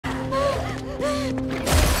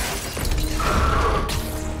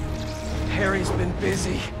Harry's been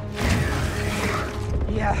busy.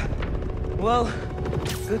 Yeah. Well,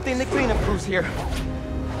 good thing the cleanup crew's here.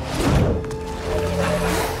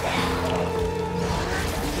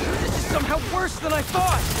 This is somehow worse than I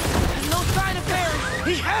thought! No sign of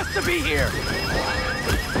Harry! He has to be here!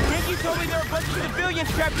 Yankee told me there were a bunch of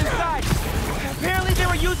civilians trapped inside. Apparently they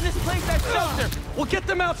were using this place as shelter. We'll get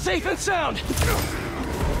them out safe and sound.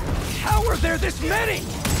 How are there this many?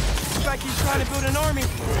 Looks like he's trying to build an army.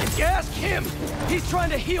 Ask him! He's trying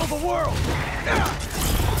to heal the world!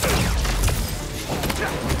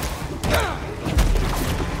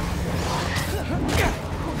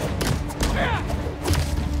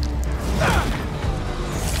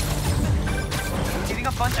 Getting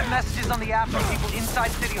a bunch of messages on the app from people inside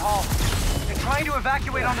City Hall. They're trying to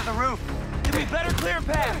evacuate onto the roof. We better clear a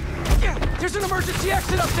path. There's an emergency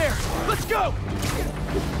exit up there. Let's go!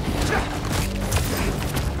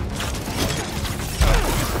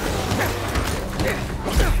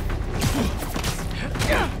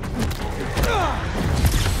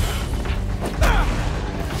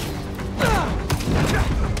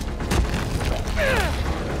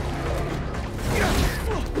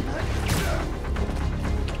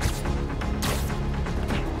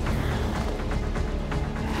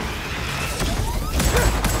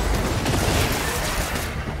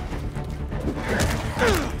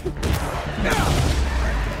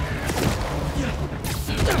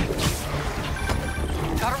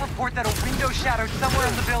 Got a report that a window shattered somewhere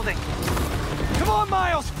in the building. Come on,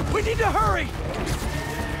 Miles! We need to hurry!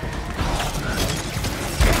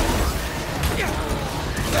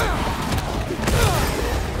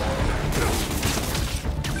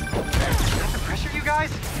 Not to pressure you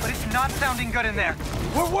guys, but it's not sounding good in there.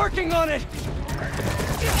 We're working on it!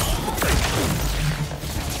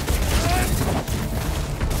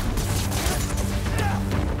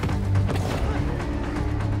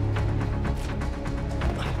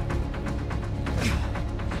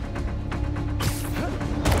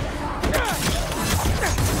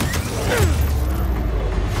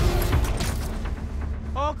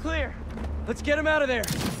 All clear. Let's get him out of there.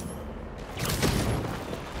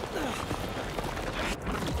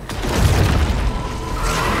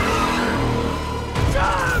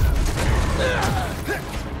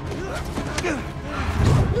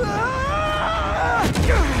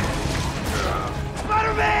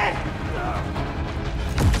 Spider-Man!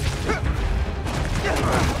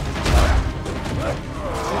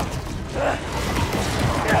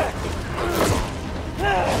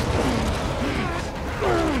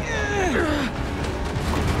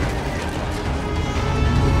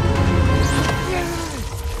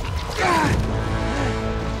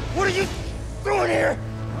 What are you doing here?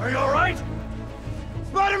 Are you all right?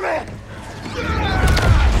 Spider-Man!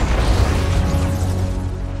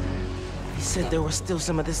 He said there was still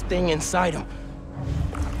some of this thing inside him.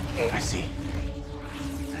 I see.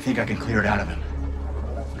 I think I can clear it out of him.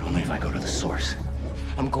 But only if I go to the source.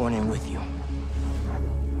 I'm going in with you.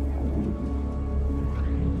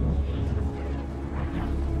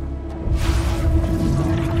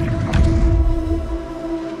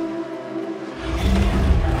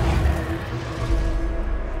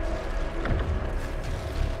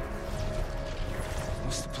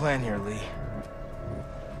 What's the plan here, Lee?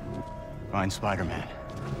 Find Spider-Man.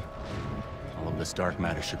 All of this dark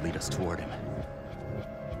matter should lead us toward him.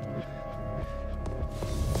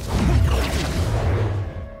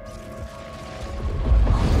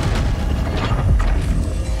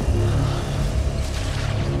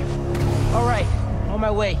 All right, on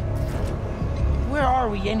my way. Where are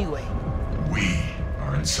we anyway? We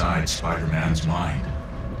are inside Spider-Man's mind.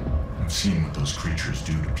 I've seen what those creatures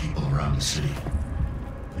do to people around the city.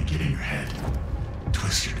 They get in your head,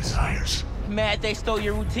 twist your desires. Mad they stole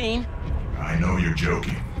your routine? I know you're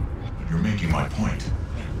joking, but you're making my point.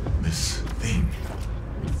 This thing,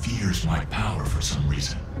 it fears my power for some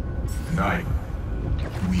reason. And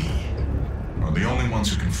we are the only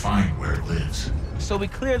ones who can find where it lives. So we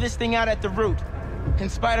clear this thing out at the root.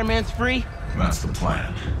 And Spider-Man's free? That's the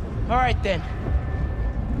plan. All right then.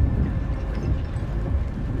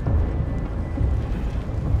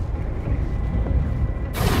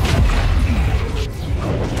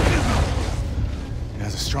 It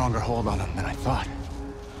has a stronger hold on him than I thought.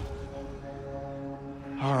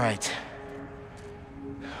 All right.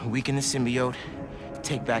 Weaken the symbiote,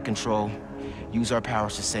 take back control, use our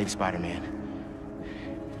powers to save Spider-Man.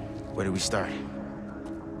 Where do we start?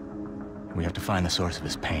 We have to find the source of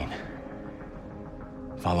his pain.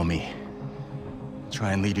 Follow me.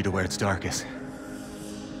 Try and lead you to where it's darkest.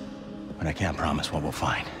 But I can't promise what we'll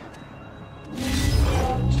find.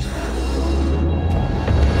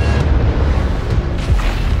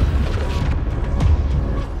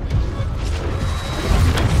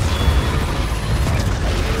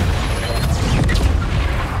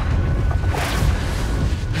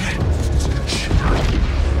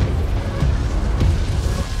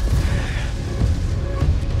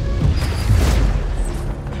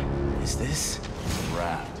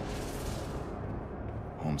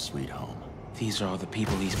 are all the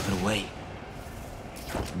people he's put away.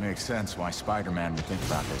 It makes sense why Spider-Man would think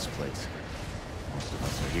about this place. Most of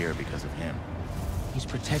us are here because of him. He's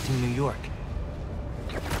protecting New York.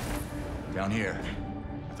 Down here,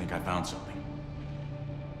 I think I found something.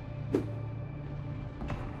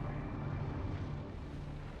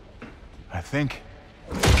 I think...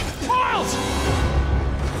 Miles!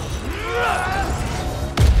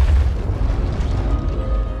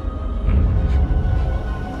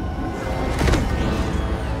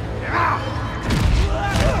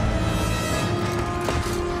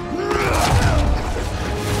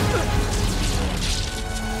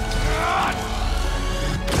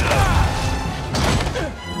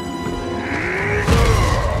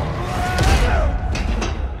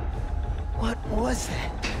 What was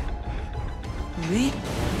that? Lee?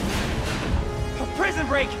 A prison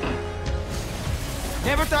break!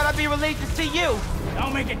 Never thought I'd be relieved to see you!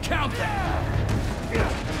 I'll make it count then!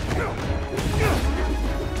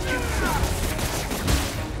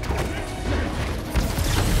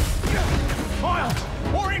 Miles!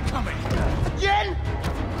 More incoming! Again?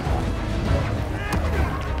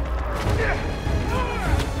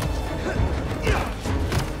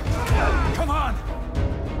 Come on!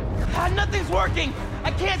 Nothing's working!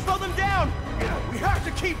 I can't slow them down! We have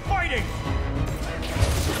to keep fighting!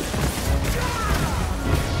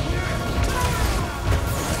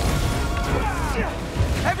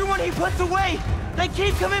 Everyone he puts away! They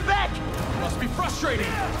keep coming back! Must be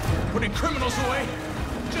frustrating. Putting criminals away,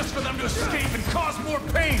 just for them to escape and cause more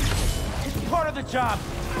pain. It's part of the job.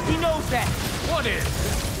 He knows that. What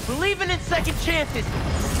is? Believing in second chances.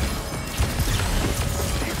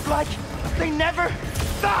 It's like they never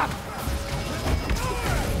stop!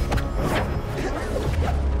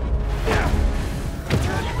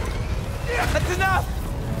 That's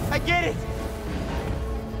enough! I get it!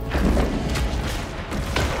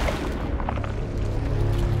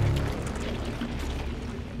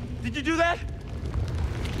 Did you do that?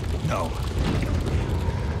 No.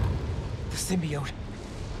 The symbiote.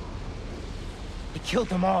 It killed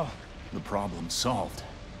them all. The problem's solved.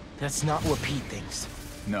 That's not what Pete thinks.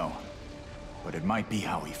 No. But it might be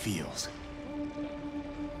how he feels.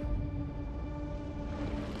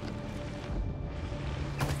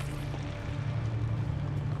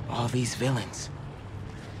 All these villains.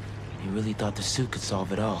 He really thought the suit could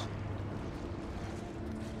solve it all.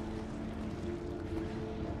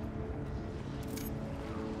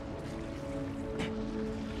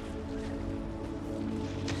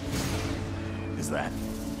 Is that...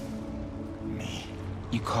 me?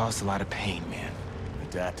 You caused a lot of pain, man.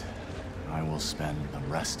 The debt I will spend the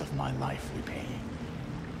rest of my life repaying.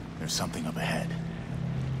 There's something up ahead.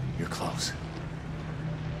 You're close.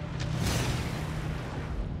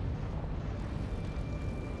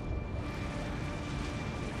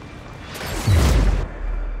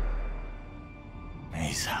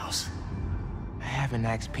 May's house. I haven't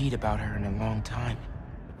asked Pete about her in a long time.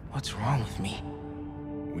 What's wrong with me?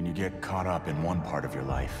 When you get caught up in one part of your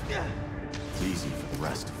life, it's easy for the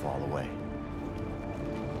rest to fall away.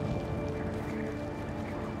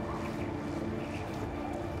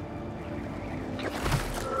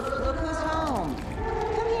 Look who's home.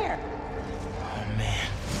 Come here. Oh, man.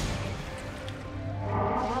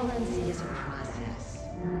 Balance is a process,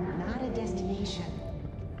 not a destination.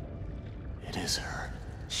 It is her.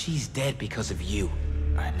 She's dead because of you.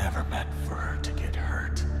 I never meant for her to get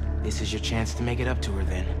hurt. This is your chance to make it up to her,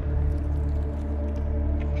 then.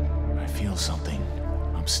 I feel something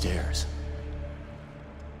upstairs.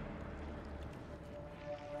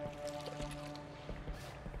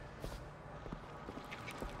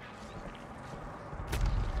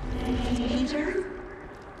 Peter?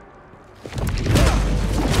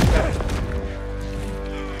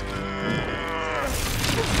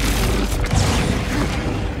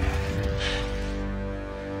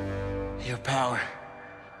 Your power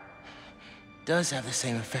does have the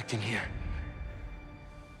same effect in here.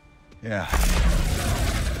 Yeah.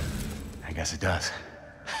 I guess it does.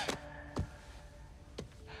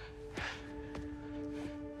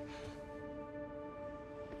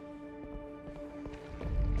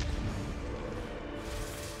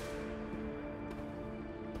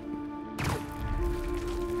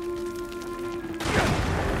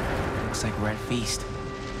 Looks like we're at Feast.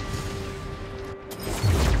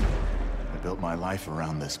 I built my life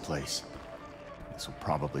around this place. This will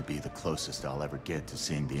probably be the closest I'll ever get to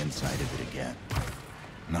seeing the inside of it again.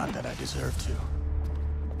 Not that I deserve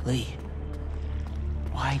to. Lee,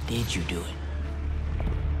 why did you do it?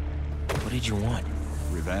 What did you want?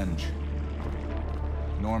 Revenge.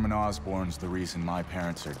 Norman Osborn's the reason my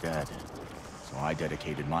parents are dead. So I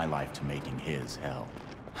dedicated my life to making his hell.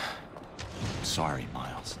 I'm sorry,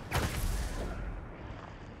 Miles.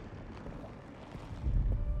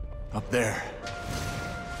 Up there.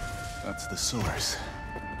 That's the source.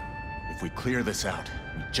 If we clear this out,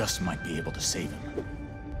 we just might be able to save him.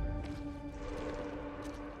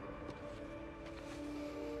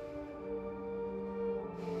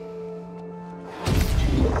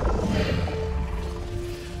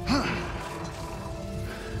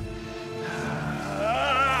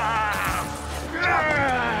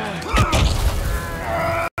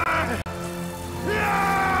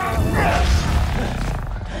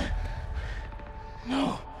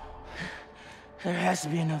 There has to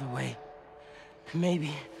be another way. Maybe...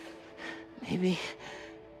 We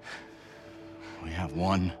have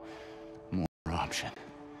one more option.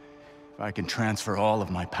 If I can transfer all of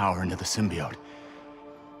my power into the symbiote,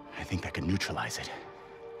 I think that could neutralize it.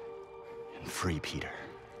 And free Peter.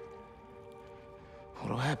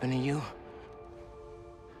 What'll happen to you?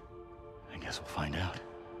 I guess we'll find out.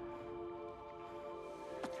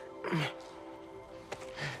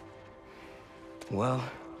 Well...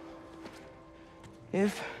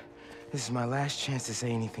 if this is my last chance to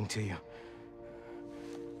say anything to you.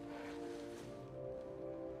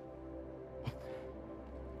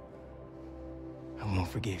 I won't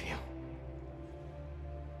forgive you.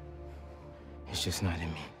 It's just not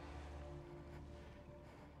in me.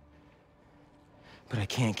 But I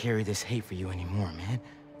can't carry this hate for you anymore, man.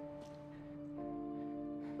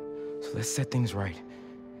 So let's set things right.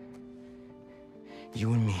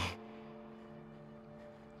 You and me.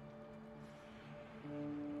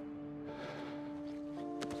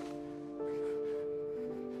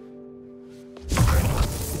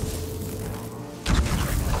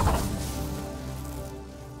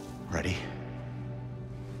 Ready?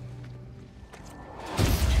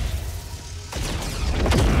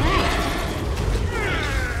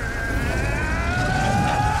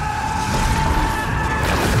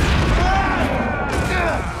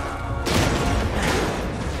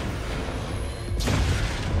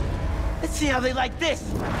 Let's see how they like this.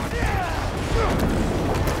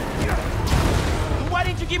 Why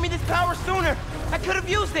didn't you give me this power sooner? I could have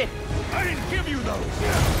used it. I didn't give you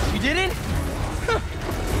those! You didn't?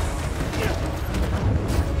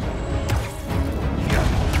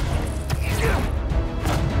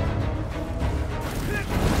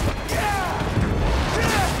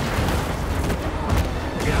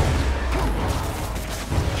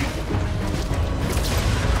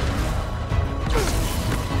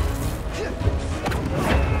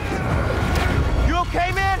 You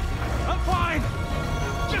okay, man? I'm fine!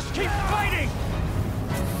 Just keep fighting!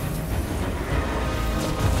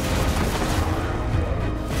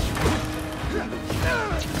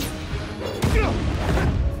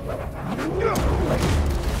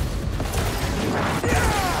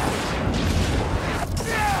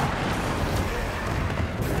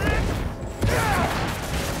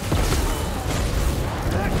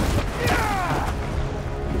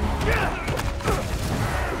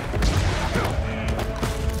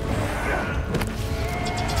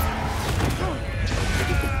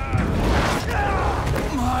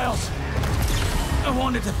 Miles! I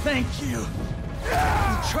wanted to thank you.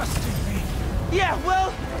 You trusted me. Yeah,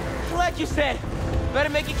 well, like you said, better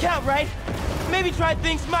make it count, right? Maybe try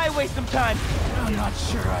things my way sometime. I'm not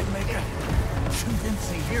sure I'd make a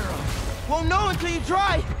convincing hero. Won't know until you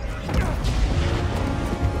try.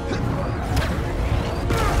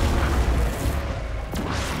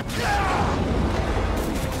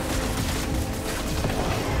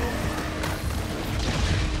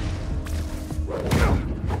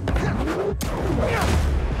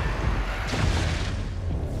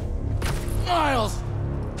 Miles!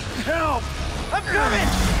 Help! I'm coming!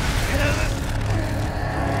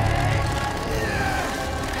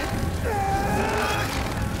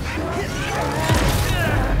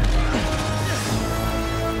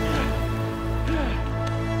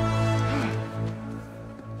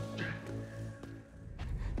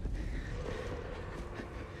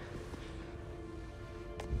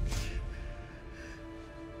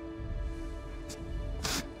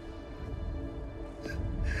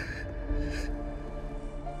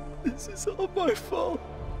 This is all my fault.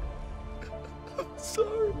 I'm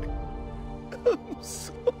sorry. I'm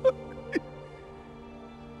sorry.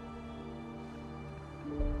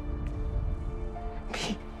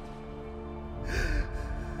 Pete.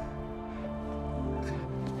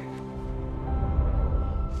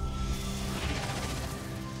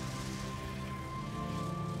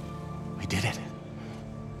 We did it.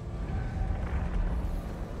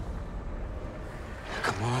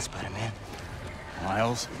 Come on, Spider-Man.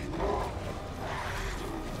 Miles?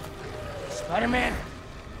 Spider-Man!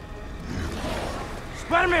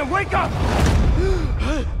 Spider-Man, wake up!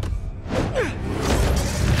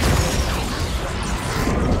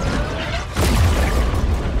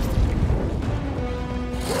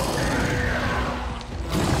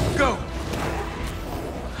 Go!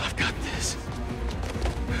 I've got this.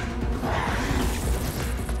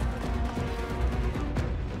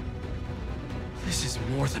 This is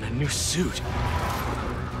more than a new suit.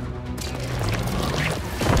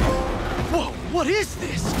 Whoa, what is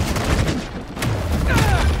this?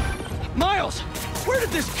 Miles, where did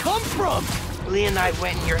this come from? Leonide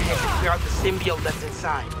went in your head to clear out the symbiote that's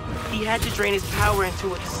inside. He had to drain his power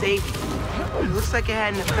into it to save you. It looks like it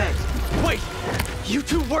had an effect. Wait, you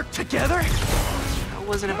two work together? I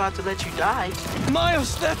wasn't about to let you die.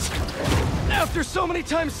 Miles, that's... After so many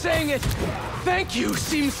times saying it, thank you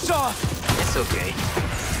seems soft. It's okay.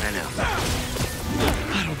 I know.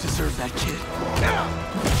 I don't deserve that kid.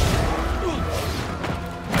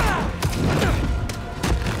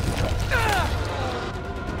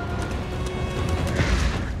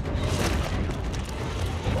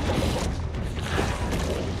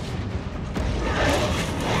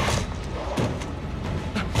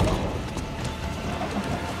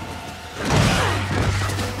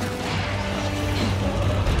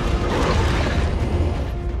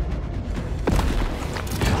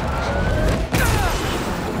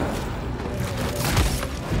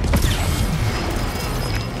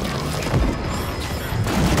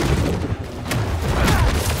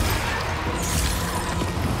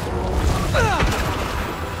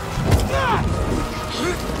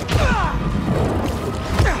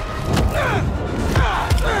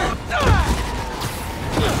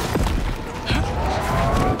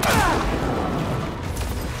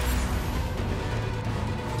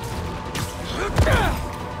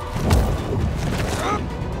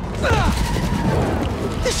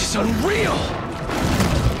 This is unreal!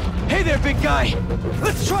 Hey there, big guy!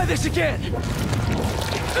 Let's try this again!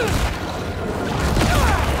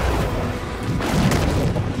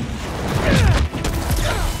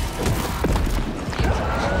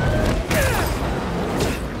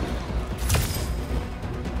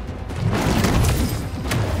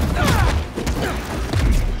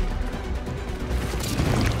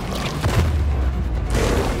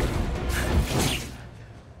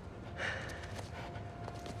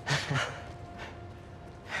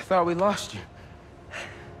 I thought we lost you.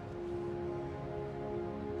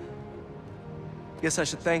 Guess I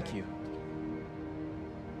should thank you.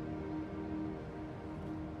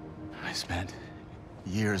 I spent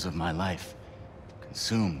years of my life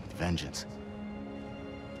consumed with vengeance.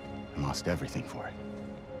 I lost everything for it.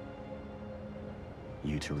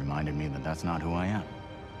 You two reminded me that that's not who I am.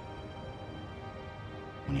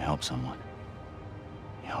 When you help someone,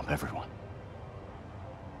 you help everyone.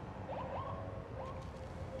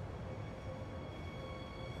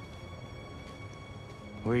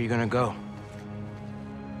 Where are you gonna go?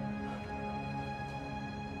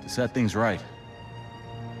 To set things right.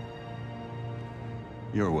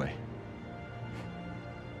 Your way.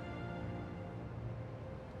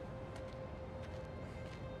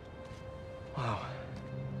 Wow.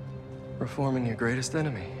 Reforming your greatest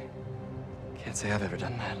enemy. Can't say I've ever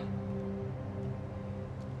done that.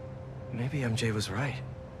 Maybe MJ was right.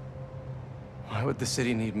 Why would the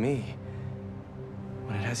city need me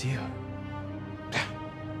when it has you?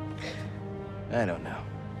 I don't know.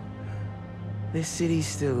 This city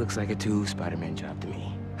still looks like a 2 Spider-Man job to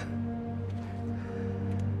me.